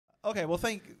Okay, well,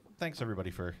 thanks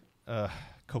everybody for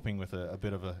coping with a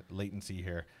bit of a latency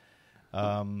here.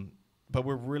 But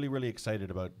we're really, really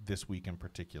excited about this week in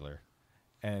particular.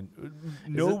 And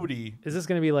nobody... Is this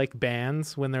going to be like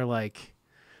bands when they're like,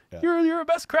 Yeah. you're the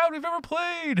best crowd we've ever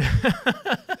played?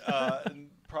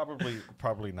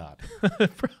 Probably not.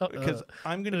 Because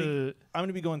I'm gonna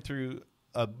be going through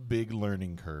a big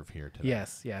learning curve here today.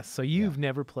 Yes. So you've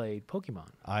never played Pokemon.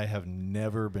 I have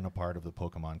never been a part of the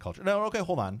Pokemon culture. No, okay,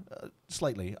 hold on.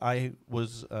 Slightly. I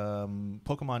was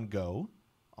Pokemon Go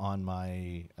on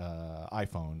my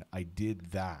iPhone. I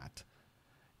did that.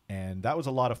 And that was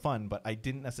a lot of fun, but I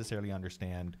didn't necessarily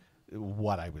understand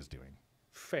what I was doing.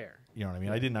 Fair. You know what I mean?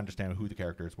 I didn't understand who the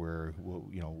characters were,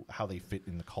 how they fit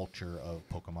in the culture of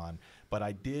Pokemon. But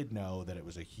I did know that it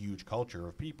was a huge culture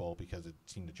of people because it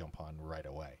seemed to jump on right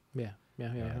away. Yeah. You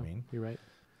know what I mean? You're right.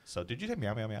 So did you say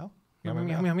meow, meow, meow? Meow,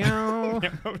 meow, meow, meow.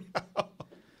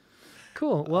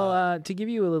 Cool. Well, to give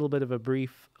you a little bit of a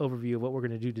brief overview of what we're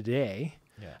going to do today,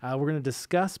 we're going to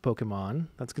discuss Pokemon.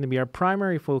 That's going to be our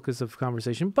primary focus of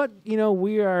conversation. But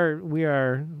we are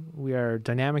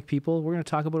dynamic people. We're going to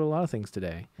talk about a lot of things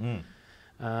today.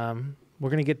 We're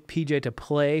going to get PJ to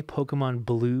play Pokemon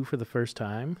Blue for the first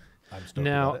time. I'm stoked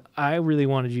now, about it. I really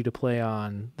wanted you to play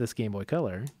on this Game Boy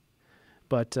Color,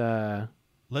 but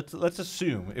let's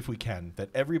assume, if we can, that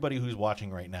everybody who's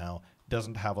watching right now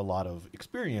doesn't have a lot of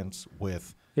experience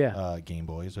with Game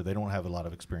Boys, or they don't have a lot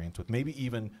of experience with maybe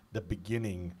even the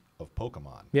beginning of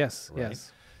Pokemon. Yes, right?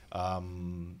 yes.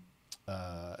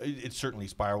 It certainly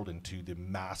spiraled into the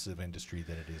massive industry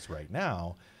that it is right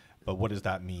now. But what does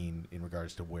that mean in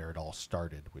regards to where it all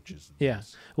started, which is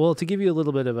this? Well, to give you a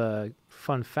little bit of a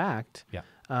fun fact,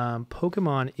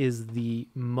 Pokemon is the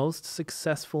most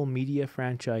successful media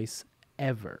franchise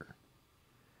ever.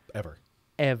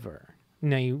 Ever.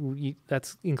 Now,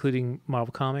 that's including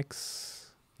Marvel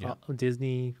Comics,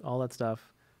 Disney, all that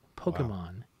stuff.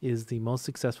 Pokemon is the most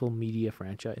successful media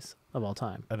franchise of all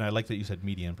time. And I like that you said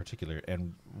media in particular,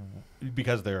 and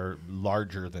because they're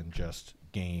larger than just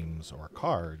games or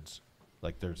cards,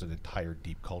 like there's an entire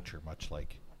deep culture, much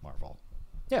like Marvel.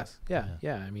 Yes, yeah.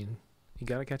 I mean, you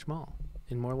got to catch them all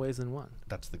in more ways than one.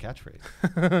 That's the catchphrase.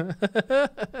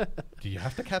 Do you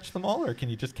have to catch them all, or can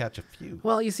you just catch a few?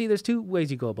 Well, you see, there's two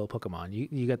ways you go about Pokemon.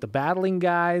 You got the battling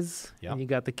guys, and you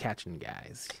got the catching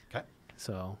guys. Okay.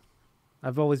 So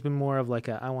I've always been more of like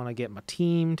I want to get my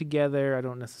team together. I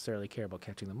don't necessarily care about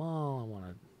catching them all. I want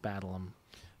to battle them,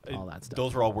 all that stuff.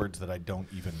 Those are all words that I don't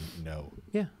even know.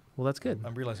 Yeah. Well, that's good.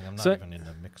 I'm realizing I'm not even in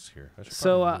the mix here.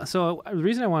 So the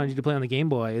reason I wanted you to play on the Game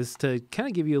Boy is to kind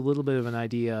of give you a little bit of an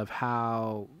idea of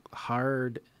how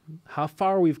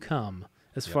far we've come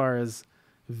as far as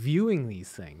viewing these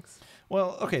things.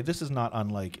 Well, okay, this is not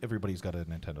unlike everybody's got a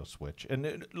Nintendo Switch.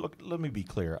 And look, let me be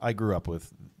clear. I grew up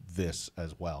with this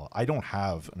as well. I don't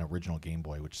have an original Game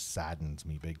Boy, which saddens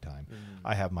me big time.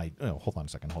 I have my... Oh, hold on a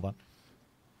second. Hold on.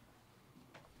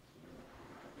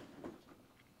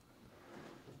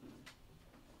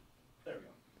 There we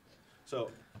go.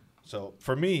 So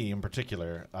for me in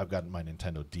particular, I've got my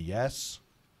Nintendo DS,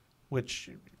 which,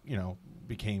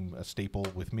 became a staple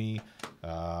with me.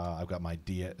 I've got my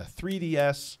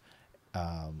 3DS,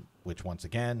 which once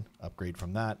again, upgrade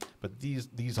from that. But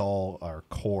these all are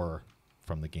core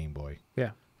from the Game Boy.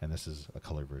 Yeah. And this is a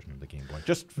color version of the Game Boy,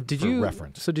 just for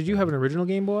reference. So did you have an original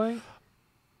Game Boy?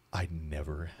 I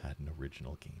never had an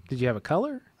original Game Boy. Did you have a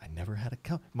color? I never had a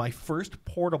color. My first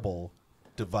portable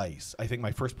device, I think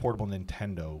my first portable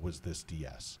Nintendo was this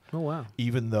DS. Oh, wow.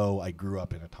 Even though I grew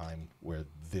up in a time where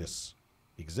this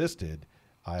existed,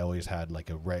 I always had like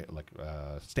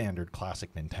a standard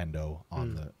classic Nintendo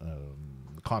on the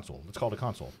console. It's called a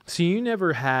console. So you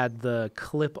never had the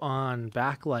clip-on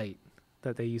backlight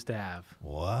that they used to have?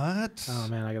 What? Oh,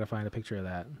 man, I got to find a picture of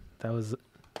that. That was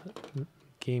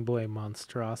Game Boy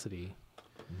monstrosity.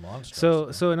 So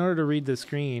in order to read the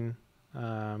screen,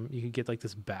 you could get like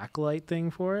this backlight thing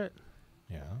for it.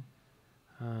 Yeah.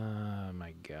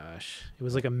 My gosh. It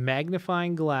was like a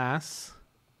magnifying glass.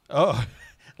 Oh,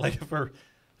 like for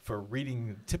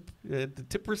reading tip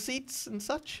receipts and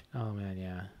such. Oh man,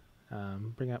 yeah.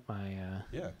 Bring up my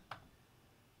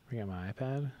Bring up my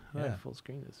iPad. Oh, yeah. Full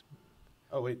screen this.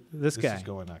 Oh wait, this guy is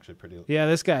going actually pretty. Yeah,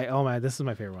 this guy. Oh my, this is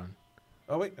my favorite one.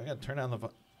 Oh wait, I gotta turn down the. There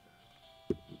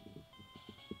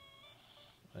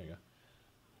you go.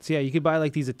 So yeah, you could buy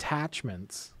like these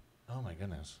attachments. Oh my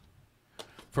goodness.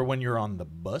 For when you're on the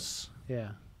bus.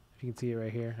 Yeah, if you can see it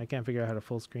right here. I can't figure out how to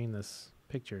full screen this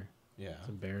picture. Yeah, it's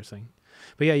embarrassing.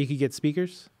 But yeah, you could get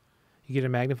speakers. You get a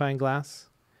magnifying glass.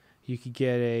 You could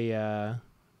get a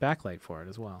backlight for it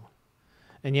as well.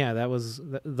 And yeah, that was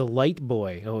the Light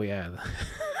Boy. Oh yeah.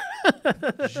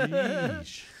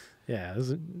 Jeez. Yeah, it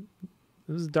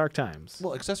was dark times.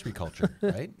 Well, accessory culture,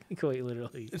 right? Quite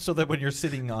literally. So that when you're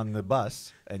sitting on the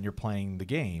bus and you're playing the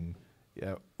game,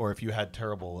 or if you had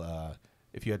terrible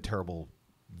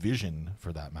vision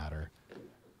for that matter,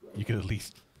 you could at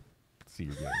least see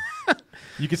your game.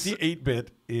 You could see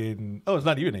 8-bit in. Oh, it's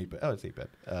not even 8-bit. Oh, it's 8-bit.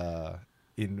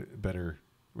 In better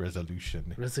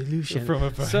resolution. From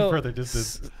a further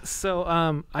distance. So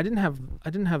I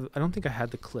don't think I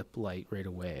had the clip light right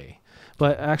away.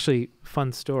 But actually,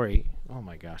 fun story. Oh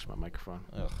my gosh, my microphone.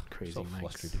 Ugh, crazy so mics.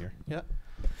 flustered here. Yeah.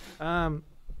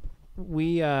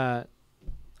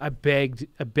 I begged.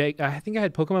 I think I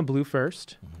had Pokemon Blue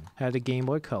first. Had a Game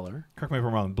Boy Color. Correct me if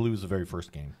I'm wrong. Blue is the very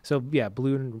first game. So yeah,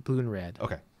 blue and red.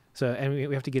 Okay. So and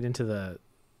we have to get into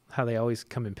how they always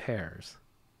come in pairs,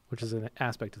 which is an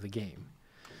aspect of the game.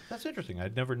 That's interesting.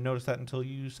 I'd never noticed that until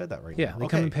you said that right Yeah, now. they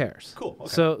come in pairs. Cool.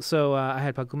 Okay. So I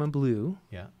had Pokemon Blue.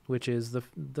 Yeah. Which is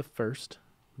the first,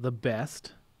 the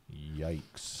best.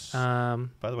 Yikes.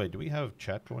 By the way, do we have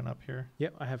chat going up here?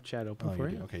 Yep, I have chat open for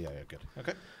you. Okay, yeah, good.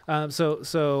 Okay.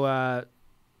 So I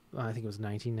think it was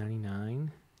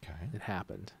 1999. Okay. It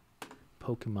happened.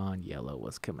 Pokemon Yellow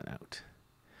was coming out.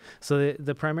 So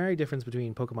the primary difference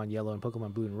between Pokemon Yellow and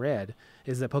Pokemon Blue and Red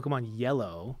is that Pokemon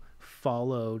Yellow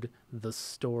followed the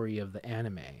story of the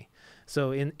anime.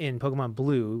 So in Pokemon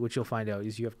Blue, which you'll find out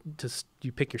is you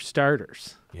pick your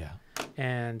starters. Yeah.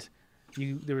 And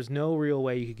there was no real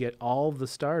way you could get all of the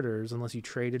starters unless you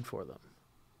traded for them.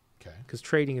 Okay. Because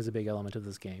trading is a big element of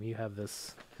this game. You have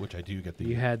this. Which I do get the.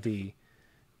 You had the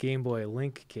Game Boy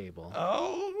Link cable.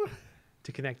 Oh.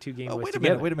 To connect two Game Boys wait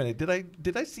together. Wait a minute.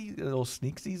 Did I see little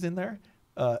sneaksies in there?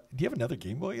 Do you have another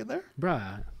Game Boy in there?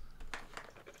 Bruh,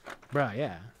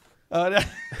 yeah. Oh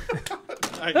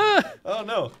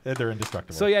no, they're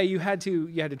indestructible. So yeah, you had to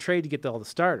trade to get all the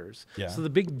starters. Yeah. So the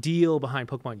big deal behind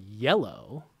Pokemon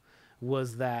Yellow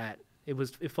was that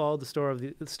it followed the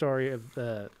story of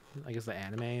the I guess the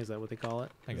anime, is that what they call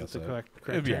it? I guess the so. correct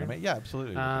It'd be term? anime. Yeah,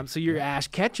 absolutely. So you're Ash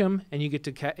Ketchum, and you get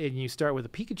to and you start with a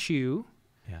Pikachu.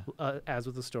 Yeah. As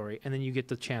with the story, and then you get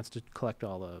the chance to collect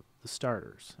all the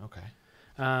starters. Okay.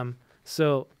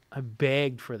 So I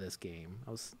begged for this game.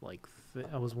 I was like,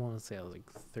 I was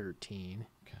 13,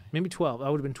 maybe 12. I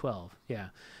would have been 12. Yeah.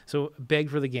 So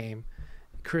begged for the game.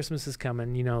 Christmas is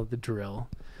coming, you know the drill.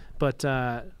 But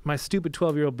my stupid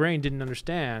 12-year-old brain didn't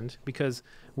understand because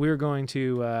we were going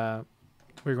to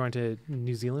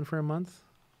New Zealand for a month.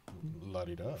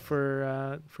 La-di-da.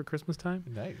 For Christmas time.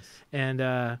 Nice. And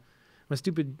my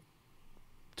stupid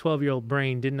 12-year-old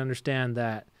brain didn't understand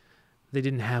that they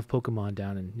didn't have Pokemon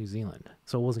down in New Zealand,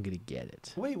 so I wasn't going to get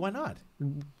it. Wait, why not?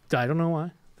 I don't know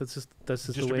why. That's just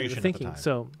the way of thinking.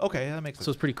 So okay, that makes sense. So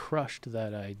I was pretty crushed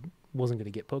that I wasn't going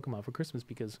to get Pokemon for Christmas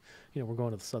because we're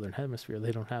going to the Southern Hemisphere.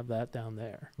 They don't have that down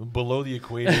there. Below the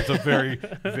equator, it's a very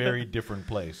very different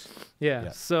place.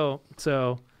 Yeah. So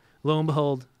lo and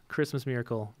behold, Christmas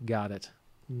miracle, got it.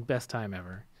 Best time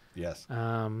ever. Yes.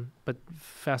 But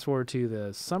fast forward to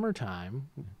the summertime,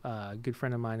 a good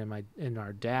friend of mine and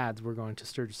our dads were going to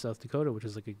Sturgis, South Dakota, which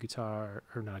is like a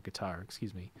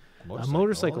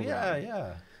motorcycle ride.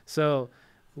 Yeah. So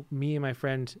me and my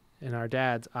friend and our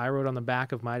dads, I rode on the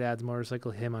back of my dad's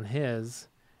motorcycle, him on his,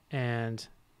 and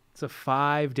it's a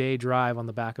 5-day drive on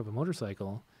the back of a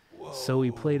motorcycle. Whoa. So we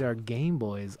played our Game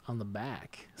Boys on the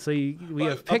back. So we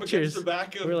have pictures.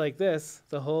 We're like this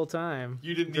the whole time.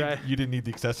 You didn't need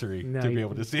the accessory to be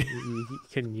able to see. You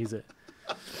couldn't use it.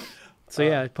 So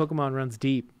yeah, Pokemon runs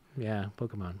deep. Yeah,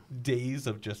 Pokemon. Days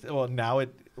of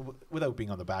without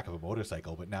being on the back of a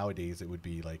motorcycle, but nowadays it would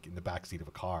be like in the back seat of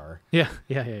a car. Yeah.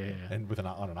 And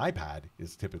on an iPad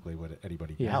is typically what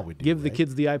anybody now would do. Give the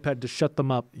kids the iPad to shut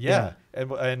them up. Yeah.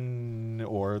 And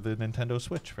or the Nintendo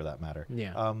Switch for that matter.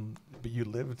 Yeah. But you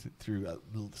lived through. There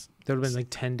would have been like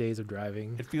 10 days of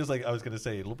driving. It feels like I was going to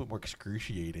say a little bit more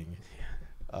excruciating.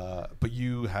 Yeah. But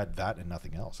you had that and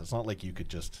nothing else. It's not like you could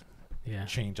just. Yeah.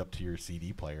 Change up to your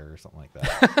CD player or something like that.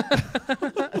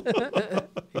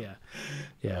 Yeah.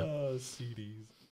 CDs.